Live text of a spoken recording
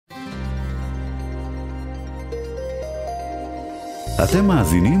אתם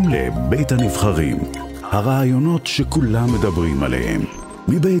מאזינים לבית הנבחרים, הרעיונות שכולם מדברים עליהם,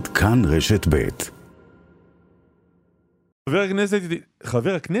 מבית כאן רשת בית.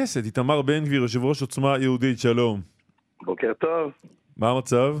 חבר הכנסת איתמר בן גביר, יושב ראש עוצמה יהודית, שלום. בוקר טוב. מה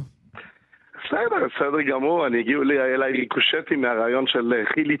המצב? בסדר גמור, הגיעו אליי ריקושטים מהרעיון של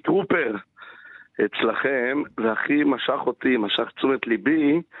חילי טרופר אצלכם, והכי משך תשומת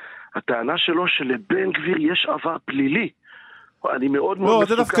ליבי, הטענה שלו שלבן גביר יש עבר פלילי. אני מאוד מאוד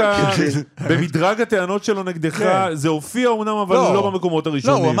מסוכן. לא, זה דווקא במדרג הטענות שלו נגדך, זה הופיע אומנם, אבל לא במקומות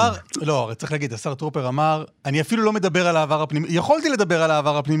הראשונים. לא, הוא אמר, לא, צריך להגיד, השר טרופר אמר, אני אפילו לא מדבר על העבר הפנימי, יכולתי לדבר על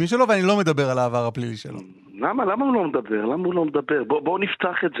העבר הפנימי שלו, ואני לא מדבר על העבר הפלילי שלו. למה הוא לא מדבר? בואו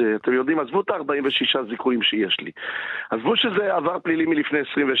נפתח את זה. אתם יודעים, עזבו את 46 זיכויים שיש לי. עזבו שזה עבר פלילי מלפני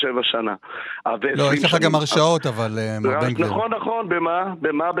 27 שנה. לא, יש לך גם הרשאות, אבל... נכון,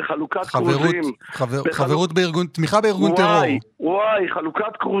 במה? בחלוקת קרוזים. חברות בארגון, תמיכה בארגון טרור. וואי,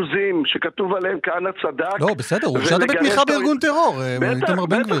 חלוקת קרוזים שכתוב עליהם כהנא צדק. לא, בסדר, הורשעת בתמיכה בארגון טרור. איתמר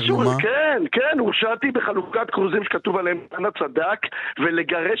בן גביר, מה? כן, הורשעתי בחלוקת קרוזים שכתוב עליהם כהנא צדק,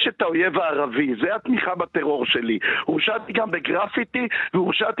 ולגרש את האויב הערבי. זה התמיכה בטרור שלי. הורשעתי גם בגרפיטי,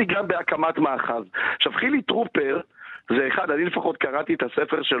 והורשעתי גם בהקמת מאחז. עכשיו, חילי טרופר, זה אחד, אני לפחות קראתי את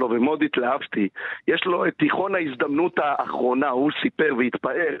הספר שלו ומאוד התלהבתי. יש לו את תיכון ההזדמנות האחרונה, הוא סיפר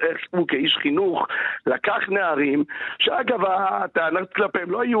והתפאר איך הוא כאיש חינוך לקח נערים, שאגב הטענות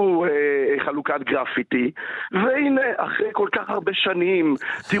כלפיהם לא היו חלוקת גרפיטי, והנה אחרי כל כך הרבה שנים,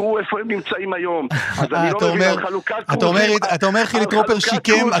 תראו איפה הם נמצאים היום. אז אני לא מבין על חלוקת קרוזים. אתה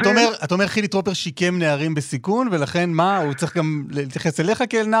אומר חילי טרופר שיקם נערים בסיכון, ולכן מה, הוא צריך גם להתייחס אליך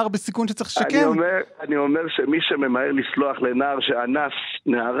כאל נער בסיכון שצריך לשקם? אני אומר שמי שממהר לסלוח לנער שאנס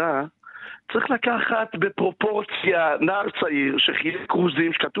נערה, צריך לקחת בפרופורציה נער צעיר שחילק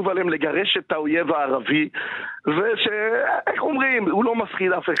קרוזים שכתוב עליהם לגרש את האויב הערבי, איך אומרים, הוא לא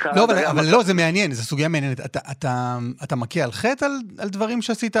מפחיד אף אחד. לא, אבל לא, זה מעניין, זו סוגיה מעניינת. אתה מכה על חטא על דברים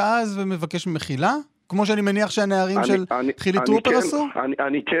שעשית אז ומבקש מחילה? כמו שאני מניח שהנערים של חילי טרופר עשו?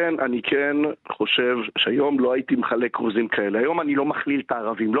 אני כן חושב שהיום לא הייתי מחלק קרוזים כאלה. היום אני לא מכליל את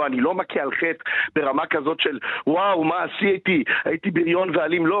הערבים. לא, אני לא מכה על חטא ברמה כזאת של וואו, מה עשיתי? הייתי בריון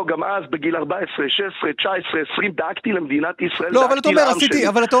ואלים. לא, גם אז בגיל 14, 16, 19, 20 דאגתי למדינת ישראל. לא,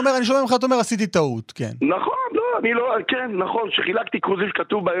 אבל אתה אומר, אני שומע ממך, אתה אומר, עשיתי טעות, כן. נכון, נכון, שחילקתי קרוזים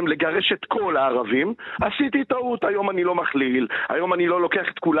שכתוב בהם לגרש את כל הערבים, עשיתי טעות, היום אני לא מכליל, היום אני לא לוקח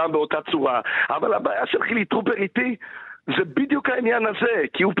את כולם באותה צורה, אבל הבעיה של חילי טרופר איתי, זה בדיוק העניין הזה,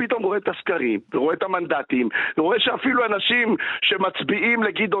 כי הוא פתאום רואה את הסקרים, ורואה את המנדטים, ורואה שאפילו אנשים שמצביעים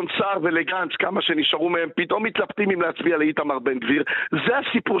לגדעון סער ולגנץ, כמה שנשארו מהם, פתאום מתלבטים אם להצביע לאיתמר בן גביר. זה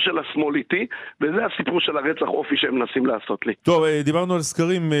הסיפור של השמאל איתי, וזה הסיפור של הרצח אופי שהם מנסים לעשות לי. טוב, דיברנו על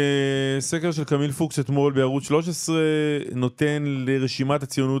סקרים. סקר של קמיל פוקס אתמול בערוץ 13 נותן לרשימת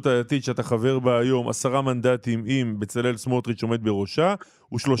הציונות הדתית שאתה חבר בה היום 10 מנדטים עם בצלאל סמוטריץ עומד בראשה,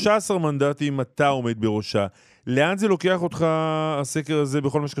 ו13 מנדטים אתה עומד בראשה. לאן זה לוקח אותך הסקר הזה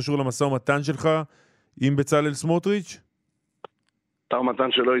בכל מה שקשור למשא ומתן שלך עם בצלאל סמוטריץ'? משא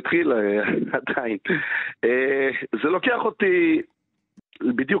ומתן שלא התחיל עדיין. זה לוקח אותי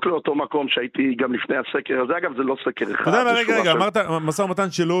בדיוק לאותו מקום שהייתי גם לפני הסקר הזה. אגב, זה לא סקר אחד. אתה יודע, רגע, אמרת משא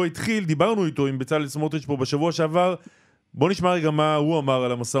ומתן שלא התחיל, דיברנו איתו עם בצלאל סמוטריץ' פה בשבוע שעבר. בוא נשמע רגע מה הוא אמר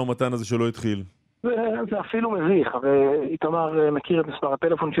על המשא ומתן הזה שלא התחיל. זה אפילו מביך, ואיתמר מכיר את מספר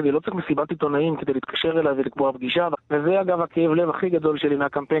הטלפון שלי, לא צריך מסיבת עיתונאים כדי להתקשר אליי ולקבוע פגישה, וזה אגב הכאב לב הכי גדול שלי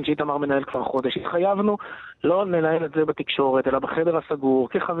מהקמפיין שאיתמר מנהל כבר חודש. התחייבנו לא לנהל את זה בתקשורת, אלא בחדר הסגור,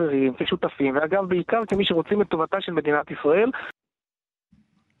 כחברים, כשותפים, ואגב בעיקר כמי שרוצים את טובתה של מדינת ישראל.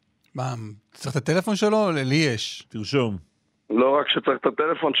 מה, צריך את הטלפון שלו? לי יש. תרשום. לא רק שצריך את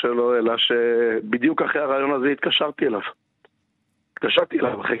הטלפון שלו, אלא שבדיוק אחרי הרעיון הזה התקשרתי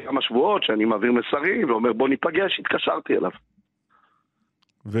אליו אחרי כמה שבועות שאני מעביר מסרים ואומר בוא ניפגש, התקשרתי אליו.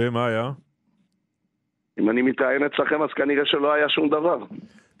 ומה היה? אם אני מתראיין אצלכם אז כנראה שלא היה שום דבר.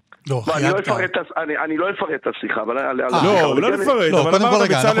 אני לא אפרט את השיחה, אבל לא לפרט, אבל אמרת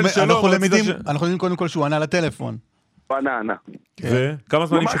בצלאל שלום. אנחנו יודעים קודם כל שהוא ענה לטלפון. הוא ענה. וכמה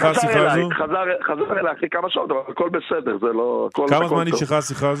זמן נמשכה השיחה הזו? חזר אליי אחרי כמה שעות, אבל הכל בסדר. כמה זמן נמשכה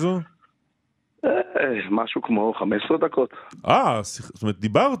השיחה הזו? משהו כמו 15 דקות. זאת אומרת,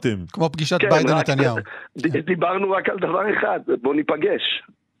 דיברתם. כמו פגישת ביידן נתניהו. דיברנו רק על דבר אחד, בוא ניפגש.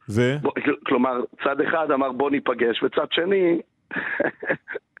 כלומר, צד אחד אמר בוא ניפגש, וצד שני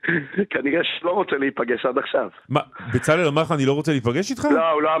כנראה שלא רוצה להיפגש עד עכשיו. מה, בצלאל אמר לך אני לא רוצה להיפגש איתך? לא,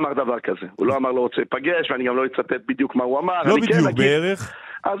 הוא לא אמר דבר כזה. הוא לא אמר לא רוצה להיפגש, ואני גם לא אצטט בדיוק מה הוא אמר. לא בדיוק, בערך.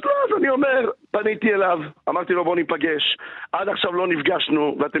 אז לא, אז אני אומר, פניתי אליו, אמרתי לו בוא ניפגש, עד עכשיו לא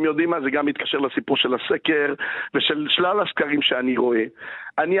נפגשנו, ואתם יודעים מה, זה גם מתקשר לסיפור של הסקר, ושל שלל הסקרים שאני רואה.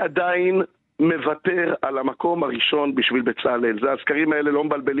 אני עדיין מוותר על המקום הראשון בשביל בצלאל. זה הסקרים האלה לא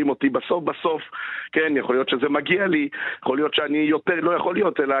מבלבלים אותי בסוף, כן, יכול להיות שזה מגיע לי, יכול להיות שאני יותר, לא יכול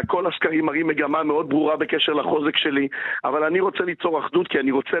להיות, אלא כל הסקרים מראים מגמה מאוד ברורה בקשר לחוזק שלי, אבל אני רוצה ליצור אחדות כי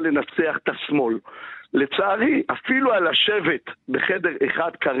אני רוצה לנצח את השמאל. לצערי, אפילו על לשבת בחדר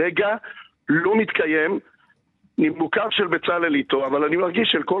אחד כרגע לא מתקיים, נימוקיו של בצלאל איתו, אבל אני מרגיש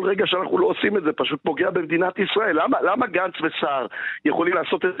של כל רגע שאנחנו לא עושים את זה פשוט פוגע במדינת ישראל. למה גנץ וסער יכולים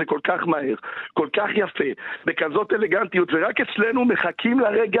לעשות את זה כל כך מהר, כל כך יפה, בכזאת אלגנטיות, ורק אצלנו מחכים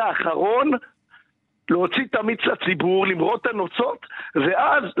לרגע האחרון להוציא את המיץ לציבור, למרות הנוצות,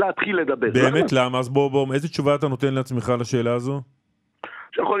 ואז להתחיל לדבר. באמת למה? אז בוא, איזה תשובה אתה נותן לעצמך לשאלה הזו?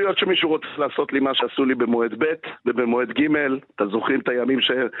 שיכול להיות שמישהו רוצה לעשות לי מה שעשו לי במועד ב' ובמועד ג', אתה זוכרים את הימים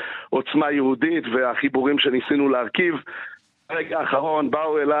שעוצמה יהודית והחיבורים שניסינו להרכיב. ברגע האחרון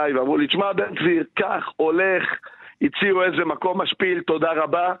באו אליי ואמרו לי, תשמע בן גביר, כך הולך, הציעו איזה מקום משפיל, תודה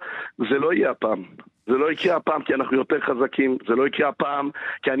רבה. זה לא יהיה הפעם. זה לא יקרה הפעם כי אנחנו יותר חזקים, זה לא יקרה הפעם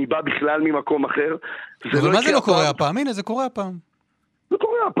כי אני בא בכלל ממקום אחר. אבל מה זה לא קורה הפעם? הנה, זה קורה הפעם. זה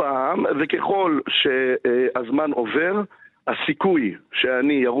קורה הפעם, וככל שהזמן עובר, הסיכוי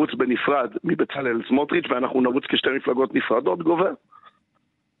שאני ארוץ בנפרד מבצלאל סמוטריץ' ואנחנו נרוץ כשתי מפלגות נפרדות גובר.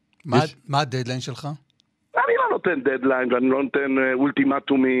 מה הדדליין שלך? אני לא נותן דדליין ואני לא נותן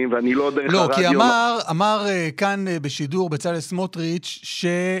אולטימטומים ואני לא דרך הרדיו. לא, כי אמר כאן בשידור בצלאל סמוטריץ'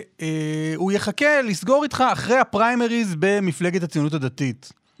 שהוא יחכה לסגור איתך אחרי הפריימריז במפלגת הציונות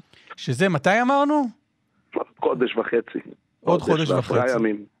הדתית. שזה מתי אמרנו? חודש וחצי. עוד חודש וחצי.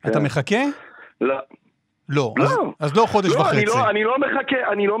 אתה מחכה? לא. לא, אז לא חודש וחצי.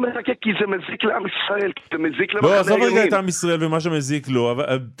 אני לא מחכה כי זה מזיק לעם ישראל, כי זה מזיק למחנה ימין. לא, עזוב רגע את ימין. עם ישראל ומה שמזיק לו, אבל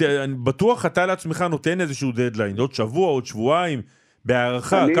בטוח אתה לעצמך נותן איזשהו דדליין, עוד שבוע, עוד שבועיים,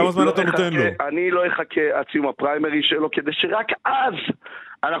 בהערכה, כמה זמן אתה נותן לו? אני לא אחכה עד סיום הפריימרי שלו, כדי שרק אז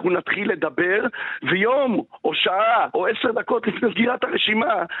אנחנו נתחיל לדבר, ויום או שעה או 10 דקות לפני סגירת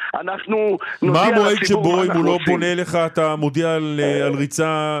הרשימה, אנחנו נודיע לציבור מה המועד שבו אם הוא לא פונה לך, אתה מודיע על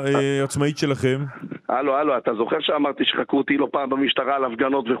ריצה עצמאית שלכם? הלו, אתה זוכר שאמרתי שחקרו אותי לא פעם במשטרה על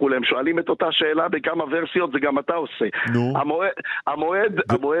הפגנות וכולי, הם שואלים את אותה שאלה בכמה ורסיות, זה גם אתה עושה. נו. המועד...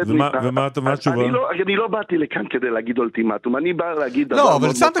 ומה התשובה? אני לא באתי לכאן כדי להגיד אולטימטום, אני בא להגיד... לא, אבל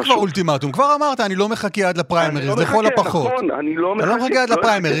שמת כבר אולטימטום, כבר אמרת, אני לא מחכה עד לפריימריז, לכל הפחות. אני לא מחכה. אתה לא מחכה עד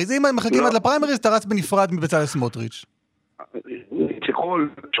לפריימריז, אם מחכים עד לפריימריז, אתה רץ בנפרד מבצלאל סמוטריץ'. ככל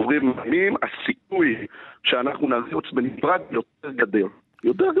שוברים מהם, הסיכוי שאנחנו נרוץ בנפרד יותר גדול.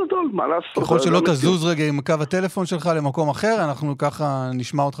 יותר גדול, מה לעשות? ככל שלא תזוז רגע עם קו הטלפון שלך למקום אחר, אנחנו ככה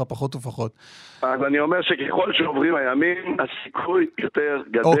נשמע אותך פחות ופחות. אז אני אומר שככל שעוברים הימים, הסיכוי יותר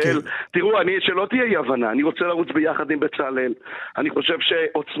גדל. תראו, שלא תהיה אי הבנה, אני רוצה לרוץ ביחד עם בצלאל. אני חושב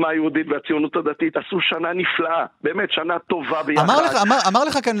שעוצמה יהודית והציונות הדתית עשו שנה נפלאה, באמת שנה טובה ביחד. אמר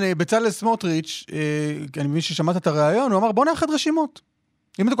לך כאן בצלאל סמוטריץ', אני מבין ששמעת את הרעיון, הוא אמר בוא נאחד רשימות.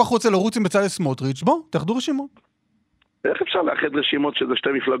 אם אתה כל כך רוצה לרוץ עם בצלאל סמוטריץ', בוא, תאחדו רשימות. איך אפשר לאחד רשימות שזה שתי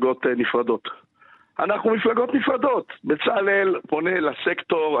מפלגות נפרדות? אנחנו מפלגות נפרדות. בצלאל פונה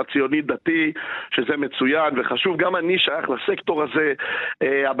לסקטור הציוני דתי, שזה מצוין וחשוב. גם אני שייך לסקטור הזה,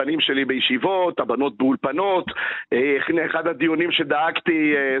 הבנים שלי בישיבות, הבנות באולפנות. אחד הדיונים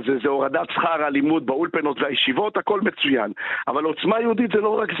שדאגתי זה הורדת שכר הלימוד באולפנות והישיבות, הכל מצוין. אבל עוצמה יהודית זה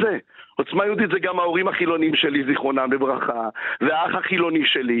לא רק זה. עוצמה יהודית זה גם ההורים החילונים שלי, זיכרונם לברכה, והאח החילוני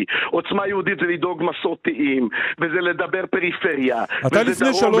שלי. עוצמה יהודית זה לדאוג מסורתיים, וזה לדבר פריפריה. אתה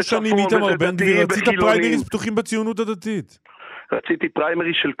לפני 3 שנים איתמר בן גביר, רצית פריימריז פתוחים בציונות הדתית. רציתי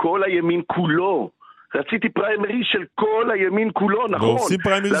פריימריז של כל הימין כולו. רציתי פריימריז של כל הימין כולו, נכון. לא עושים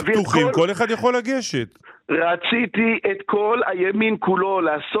פריימריז פתוחים, כל אחד יכול לגשת. רציתי את כל הימין כולו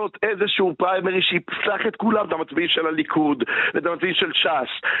לעשות איזשהו פריימרי שיפסח את כולם, את המצביעים של הליכוד, ואת המצביעים של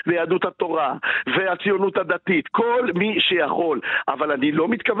ש"ס, ויהדות התורה, והציונות הדתית, כל מי שיכול. אבל אני לא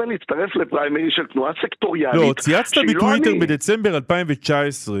מתכוון להצטרף לפריימרי של תנועה סקטוריאלית. לא, צייצת בטוויטר בדצמבר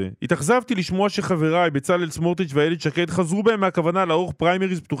 2019. התאכזבתי לשמוע שחבריי בצלאל סמוטריץ' ואיילת שקד חזרו בהם מהכוונה לערוך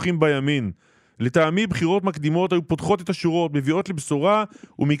פריימריז פתוחים בימין. לטעמי בחירות מקדימות היו פותחות את השורות, מביאות לבשורה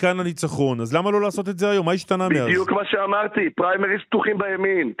ומכאן לניצחון. אז למה לא לעשות את זה היום? מה השתנה מאז? בדיוק מה שאמרתי, פריימריז פתוחים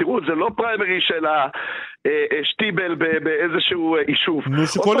בימין. תראו, זה לא פריימריז של השטיבל באיזשהו יישוב. נו,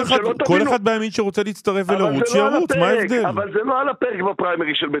 שכל אחד בימין שרוצה להצטרף ולרוץ, שירוץ, מה ההבדל? אבל זה לא על הפרק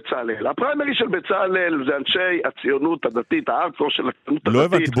בפריימריז של בצלאל. הפריימריז של בצלאל זה אנשי הציונות הדתית, הארצו של הציונות הדתית. לא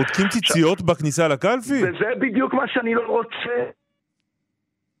הבנתי, בודקים ציציות בכניסה לקלפי? וזה בדיוק מה שאני לא רוצה.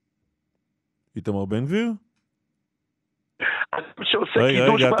 איתמר בן גביר?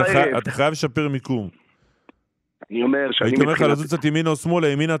 רגע, אתה חייב לשפר מיקום. אני אומר שאני... הייתי אומר לך לזוז קצת ימינה או שמאלה,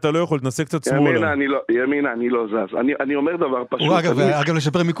 ימינה אתה לא יכול, תנסה קצת שמאלה. ימינה אני לא זז. אני אומר דבר פשוט. הוא אגב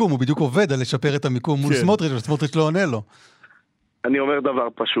לשפר מיקום, הוא בדיוק עובד על לשפר את המיקום מול סמוטריץ', וסמוטריץ' לא עונה לו. אני אומר דבר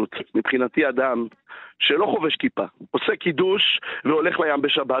פשוט. מבחינתי אדם שלא חובש כיפה, עושה קידוש והולך לים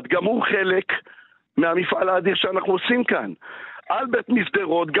בשבת, גם הוא חלק מהמפעל האדיר שאנחנו עושים כאן. אלברט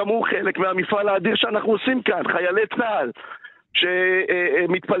מסדרות, גם הוא חלק מהמפעל האדיר שאנחנו עושים כאן. חיילי צה"ל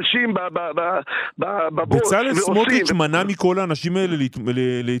שמתפלשים בבוס. בצלאל סמוטריץ' מנע מכל האנשים האלה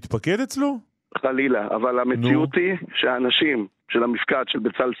להתפקד אצלו? חלילה, אבל המציאות היא שהאנשים של המפקד של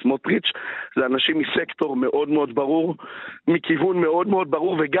בצלאל סמוטריץ' זה אנשים מסקטור מאוד מאוד ברור, מכיוון מאוד מאוד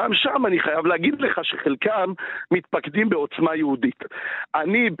ברור, וגם שם אני חייב להגיד לך שחלקם מתפקדים בעוצמה יהודית.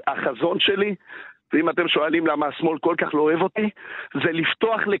 החזון שלי, ואם אתם שואלים למה השמאל כל כך לא אוהב אותי, זה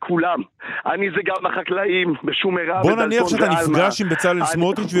לפתוח לכולם. זה גם החקלאים בשומרה. בוא נניח שאתה נפגש עם בצלאל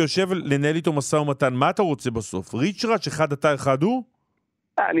סמוטריץ' ויושב לנהל איתו משא ומתן, מה אתה רוצה בסוף? ריצ'ראץ' אחד אתה אחד הוא?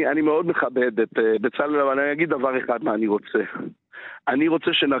 אני מאוד מכבד את בצלאל, אבל אני אגיד דבר אחד מה אני רוצה. אני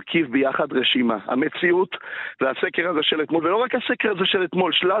רוצה שנרכיב ביחד רשימה. המציאות והסקר הזה של אתמול, ולא רק הסקר הזה של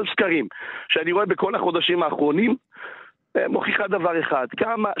אתמול, שלל סקרים שאני רואה בכל החודשים האחרונים, מוכיחה דבר אחד,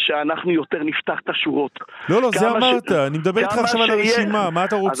 כמה שאנחנו יותר נפתח את השורות. לא, זה אמרת, אני מדבר איתך עכשיו על הרשימה, מה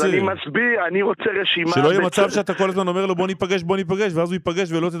אתה רוצה? אז אני מסביר, אני רוצה רשימה. שלא יהיה מצב שאתה כל הזמן אומר לו בוא ניפגש, ואז הוא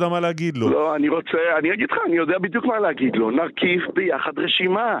ייפגש ולא תדע מה להגיד לו. לא, אני אגיד לך, אני יודע בדיוק מה להגיד לו, נרכיב ביחד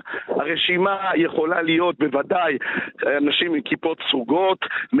רשימה. הרשימה יכולה להיות בוודאי אנשים עם כיפות סרוגות,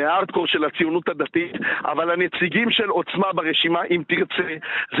 מהארדקור של הציונות הדתית, אבל הנציגים של עוצמה ברשימה, אם תרצה,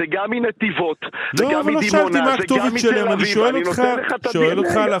 זה גם מנתיבות, זה גם מדימונה, זה גם מתל אני שואל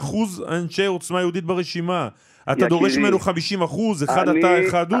אותך על אחוז אנשי עוצמה יהודית ברשימה. אתה דורש ממנו 50%, אחד אתה,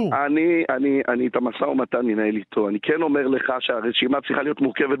 אחד הוא. אני את המשא ומתן ננהל איתו. אני כן אומר לך שהרשימה צריכה להיות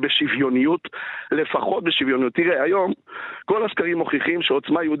מורכבת בשוויוניות, לפחות בשוויוניות. תראה, היום כל הסקרים מוכיחים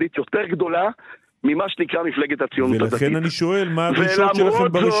שעוצמה יהודית יותר גדולה ממה שנקרא מפלגת הציונות הדתית. ולכן אני שואל, מה הדרישות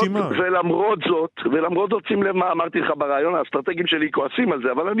שלכם ברשימה? ולמרות זאת, שים לב מה אמרתי לך ברעיון, האסטרטגים שלי כועסים על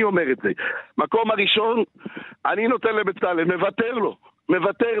זה, אבל אני אומר את זה. מקום הראשון, אני נותן לבצלאל,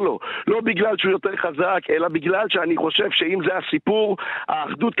 מוותר לו. לא בגלל שהוא יותר חזק, אלא בגלל שאני חושב שאם זה הסיפור,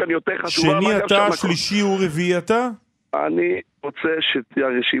 האחדות כאן יותר חשובה. שני אתה, שלישי ורביעי אתה? אני רוצה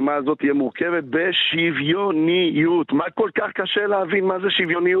שהרשימה הזאת תהיה מורכבת בשוויוניות. מה כל כך קשה להבין מה זה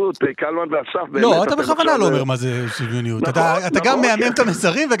שוויוניות? קלמן ואסף באמת... לא, אתה בכוונה לא אומר מה זה שוויוניות. אתה גם מאמם את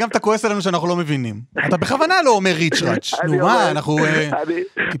המסרים וגם אתה כועס עלינו שאנחנו לא מבינים. אתה בכוונה לא אומר ריצ'ראץ'. נו מה, אנחנו...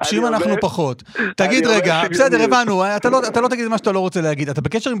 טיפשים אנחנו פחות. תגיד רגע, בסדר, הבנו, אתה לא תגיד מה שאתה לא רוצה להגיד. אתה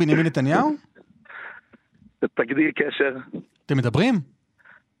בקשר עם בנימין נתניהו? תגדיר קשר. אתם מדברים?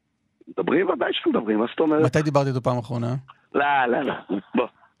 מדברים, ודאי שמדברים, מה זאת אומרת? מתי דיברתי איתו פעם אחרונה? לא,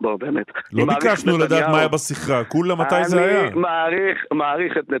 בוא, באמת. לא ביקשנו לדעת מה היה בשיחה, כולה מתי זה היה? אני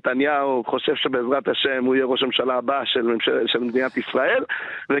מעריך את נתניהו, חושב שבעזרת השם הוא יהיה ראש הממשלה הבא של מדינת ישראל,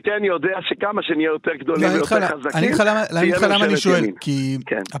 וכן יודע שכמה שנהיה יותר גדולים ויותר חזקים, אני אגיד לך למה אני שואל, כי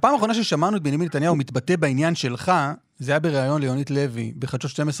הפעם האחרונה ששמענו את בנימין נתניהו מתבטא בעניין שלך, זה היה בריאיון ליונית לוי,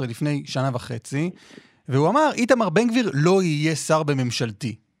 בחדשות 12 לפני שנה וחצי, והוא אמר, איתמר בן גביר לא יהיה שר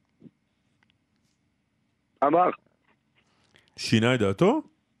בממשלתי. אמר. שינה את דעתו?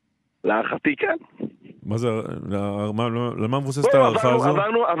 להערכתי כן. מה זה, למה מבוססת הערכה הזו?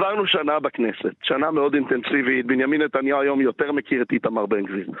 עברנו שנה בכנסת, שנה מאוד אינטנסיבית. בנימין נתניהו היום יותר מכיר את איתמר בן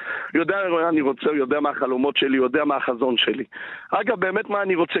גביר. יודע מה אני רוצה, הוא יודע מה החלומות שלי, הוא יודע מה החזון שלי. אגב, באמת מה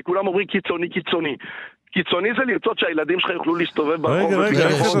אני רוצה? כולם אומרים קיצוני. קיצוני זה לרצות שהילדים שלך יוכלו להסתובב ברחוב. רגע,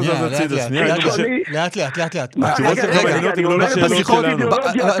 לאט.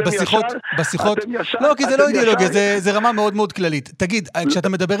 בשיחות, לא, כי זה לא אידיאולוגיה, זה רמה מאוד מאוד כללית. תגיד, כשאתה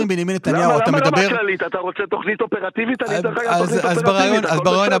מדבר עם בנימין נתניהו, אתה מדבר... למה כללית? אתה רוצה תוכנית אופרטיבית? אז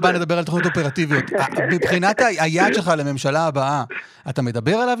ברעיון הבא נדבר על תוכנית אופרטיביות. מבחינת היעד שלך לממשלה הבאה, אתה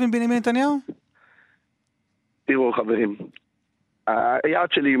מדבר עליו עם בנימין נתניהו? תראו, חברים.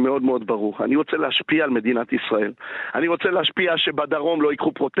 היעד שלי מאוד מאוד ברור. אני רוצה להשפיע על מדינת ישראל. אני רוצה להשפיע שבדרום לא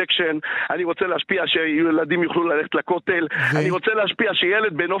יקחו פרוטקשן. אני רוצה להשפיע שילדים יוכלו ללכת לכותל. אני רוצה להשפיע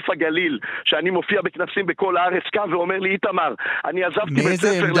שילד בנוף הגליל, שאני מופיע בכנסים בכל הארץ, קם ואומר לי, איתמר, אני עזבתי בית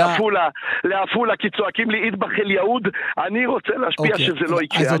ספר לאפולה, כי צועקים לי איתבח אל יהוד. אני רוצה להשפיע שזה לא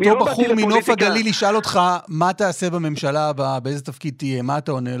יקרה. אז אותו בחור מנוף הגליל ישאל אותך, מה תעשה בממשלה הבאה, באיזה תפקיד תהיה, מה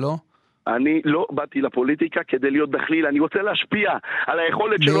אתה עונה לו? אני לא באתי לפוליטיקה כדי להיות דחליל, אני רוצה להשפיע על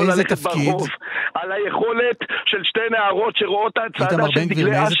היכולת שלו ללכת ברחוב, על היכולת של שתי נערות שרואות את הצעדה של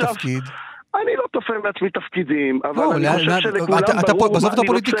דגלי אש"ף. אני לא תופר לעצמי תפקידים, אבל אני חושב שלכולם ברור בסוף אתה מה אני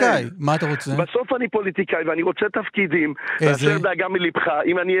פוליטיקאי, רוצה. מה אתה רוצה? בסוף אני פוליטיקאי ואני רוצה תפקידים, ואשר דאגה מלבך,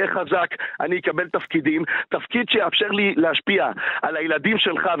 אם אני אהיה חזק, אני אקבל תפקידים, תפקיד שיאפשר לי להשפיע על הילדים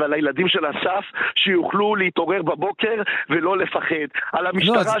שלך ועל הילדים של אסף, שיוכלו להתעורר בבוקר ולא לפחד, על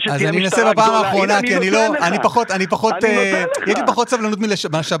המשטרה שתהיה משטרה גדולה. אז אני אנסה בפעם האחרונה, כי אני פחות, יש לי פחות סבלנות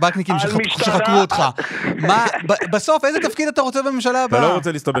מהשב"כניקים שחקרו אותך. בסוף, איזה תפקיד אתה רוצה בממשלה הבאה? אתה לא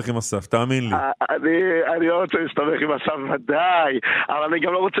רוצה להסתבך עם אסף, תאמין לי. אני לא רוצה להסתבך עם אסף ודאי, אבל אני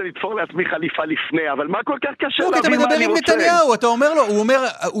גם לא רוצה לתפור לעצמי חליפה לפני, אבל מה כל כך קשה לא, כי אתה מדבר עם נתניהו, אתה אומר לו,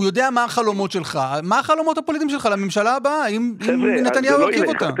 הוא יודע מה החלומות שלך, מה החלומות הפוליטיים שלך לממשלה הבאה, אם נתניהו ירכיב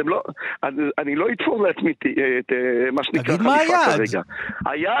אותה. אני לא אתפור לעצמי את מה שנקרא חליפה כרגע.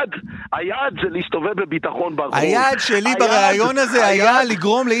 היעד זה להסתובב בביטחון ברור. היעד שלי ברעיון הזה היה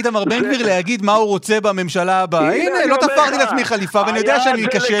לגרום לאיתמר בן גביר להגיד מה הוא רוצה בממשלה הבאה. הנה, לא תפרתי לעצמי חליפה, ואני יודע שאני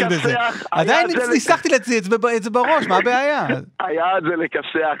אכשל בזה. עדיין ניסחתי את זה בראש, מה הבעיה? היעד זה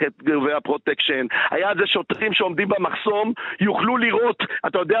לכסח את גרבי הפרוטקשן. היעד זה שוטרים שעומדים במחסום יוכלו לראות,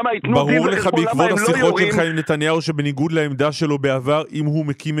 אתה יודע מה, יתנו דין ברור לך וחשבון למה בעקבות הם לא השיחות יורים. שלך עם נתניהו שבניגוד לעמדה שלו בעבר, אם הוא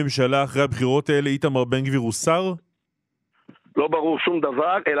מקים ממשלה אחרי הבחירות האלה, איתמר בן גביר הוא שר? לא ברור שום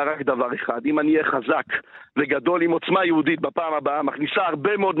דבר, אלא רק דבר אחד. אם אני אהיה חזק וגדול עם עוצמה יהודית בפעם הבאה, מכניסה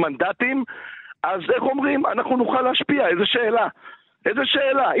הרבה מאוד מנדטים, אז איך אומרים? אנחנו נוכל להשפיע. איזה שאלה? איזה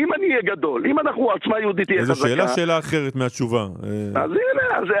שאלה? אם אני אהיה גדול, אם אנחנו עוצמה יהודית תהיה חזקה... איזו שאלה? שאלה אחרת מהתשובה. אז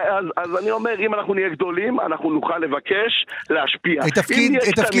הנה, אז אני אומר, אם אנחנו נהיה גדולים, אנחנו נוכל לבקש להשפיע.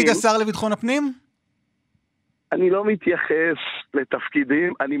 את תפקיד השר לביטחון הפנים? אני לא מתייחס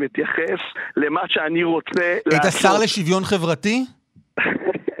לתפקידים, אני מתייחס למה שאני רוצה לעשות. את השר לשוויון חברתי?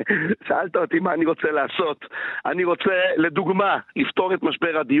 שאלת אותי מה אני רוצה לעשות. אני רוצה, לדוגמה, לפתור את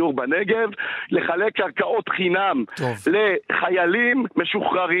משבר הדיור בנגב, לחלק קרקעות חינם לחיילים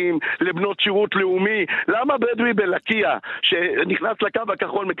משוחררים, לבנות שירות לאומי. למה בדואי בלקיה, שנכנס לקו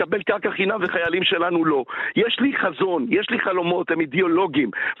הכחול, מקבל קרקע חינם וחיילים שלנו לא? יש לי חזון, יש לי חלומות, הם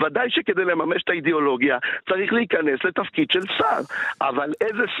אידיאולוגיים. ודאי שכדי לממש את האידיאולוגיה, צריך להיכנס לתפקיד של שר. אבל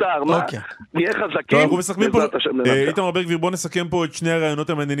איזה שר? מה? נהיה חזקים? אנחנו מסכמים פה. איתמר בן גביר, בוא נסכם פה את שני הרעיונות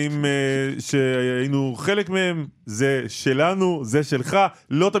המעניינים שהיינו חלק מהם, זה שלנו, זה שלך,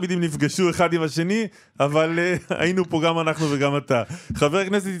 לא תמיד הם נפגשו אחד עם השני, אבל היינו פה גם אנחנו וגם אתה. חבר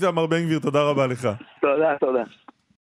הכנסת איתמר בן גביר, תודה רבה לך. תודה.